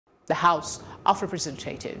The House of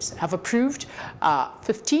Representatives have approved a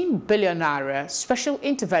 15 billion naira special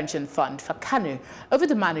intervention fund for Kano over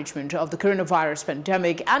the management of the coronavirus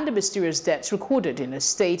pandemic and the mysterious deaths recorded in the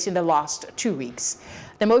state in the last 2 weeks.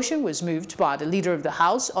 The motion was moved by the Leader of the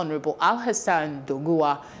House, Honorable Al-Hassan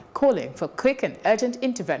Doguwa, calling for quick and urgent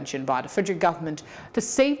intervention by the federal government to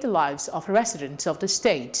save the lives of residents of the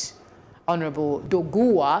state. Honorable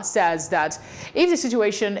Doguwa says that if the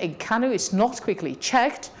situation in Kano is not quickly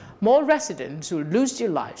checked, more residents will lose their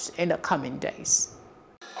lives in the coming days.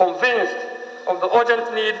 Convinced of the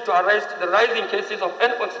urgent need to arrest the rising cases of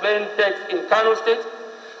N15BN deaths in Kano State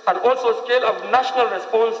and also scale up national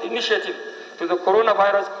response initiative to the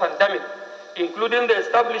coronavirus pandemic, including the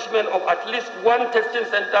establishment of at least one testing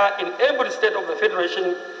center in every state of the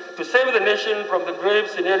Federation to save the nation from the grave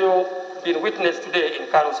scenario being witnessed today in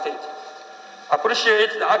Kano State.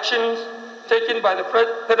 Appreciate the actions taken by the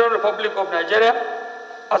Federal Republic of Nigeria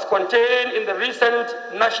as contained in the recent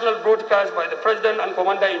national broadcast by the President and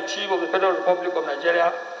Commander-in-Chief of the Federal Republic of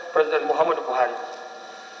Nigeria, President Muhammadu Buhari.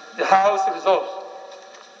 The House resolves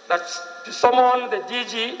that to summon the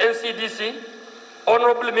DG NCDC,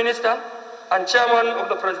 Honorable Minister, and Chairman of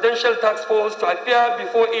the Presidential Task Force to appear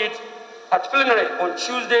before it at plenary on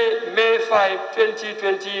Tuesday, May 5,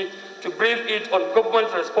 2020, to brief it on government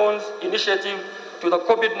response initiative to the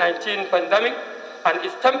COVID-19 pandemic and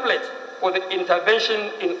its template for the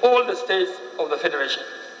intervention in all the states of the Federation.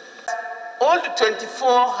 All the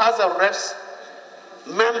 24 House of Reps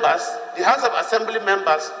members, the House of Assembly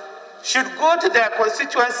members, should go to their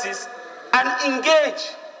constituencies and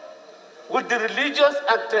engage with the religious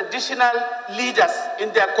and traditional leaders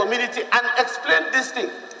in their community and explain this thing.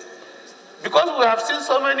 Because we have seen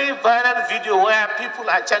so many viral videos where people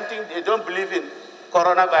are chanting they don't believe in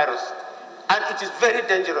coronavirus. And it is very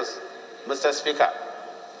dangerous, Mr. Speaker.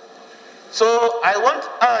 So I want to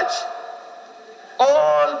urge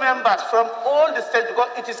all members from all the states, because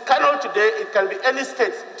it is Kano today, it can be any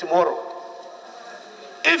state tomorrow.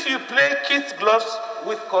 If you play kids' gloves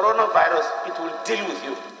with coronavirus, it will deal with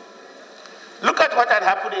you. Look at what had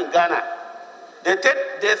happened in Ghana.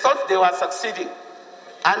 They thought they were succeeding,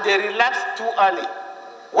 and they relaxed too early.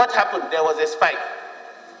 What happened? There was a spike.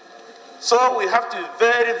 So we have to be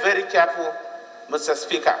very, very careful, Mr.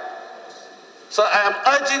 Speaker. So I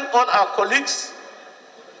am urging all our colleagues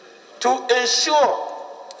to ensure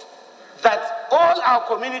that all our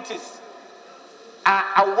communities are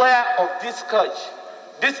aware of this scourge,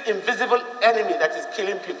 this invisible enemy that is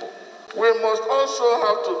killing people. We must also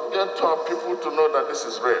have to get to our people to know that this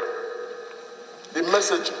is real. The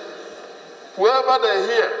message, whoever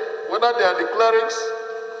they hear, whether they are the clerics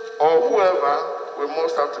or whoever, we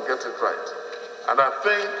must have to get it right. And I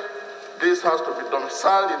think this has to be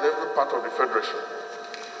domiciled in every part of the Federation.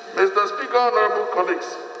 Mr. Speaker, honorable colleagues,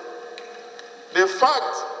 the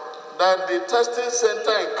fact that the testing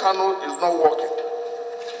center in Kano is not working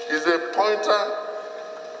is a pointer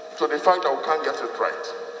to the fact that we can't get it right.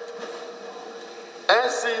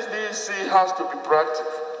 NCDC has to be proactive.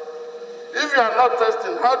 If you are not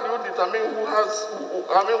testing, how do you determine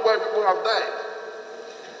why people have died?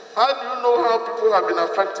 How do you know how people have been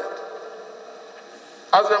affected?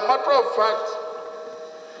 As a matter of fact,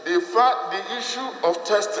 the issue of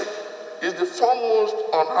testing is the foremost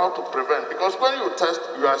on how to prevent, because when you test,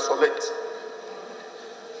 you isolate.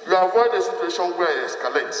 You avoid a situation where it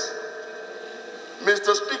escalates.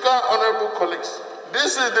 Mr. Speaker, honorable colleagues,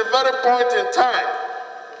 this is the very point in time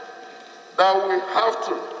that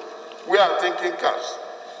we are thinking caps.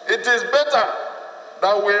 It is better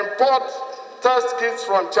that we import test kits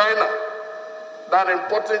from China than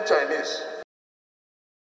importing Chinese.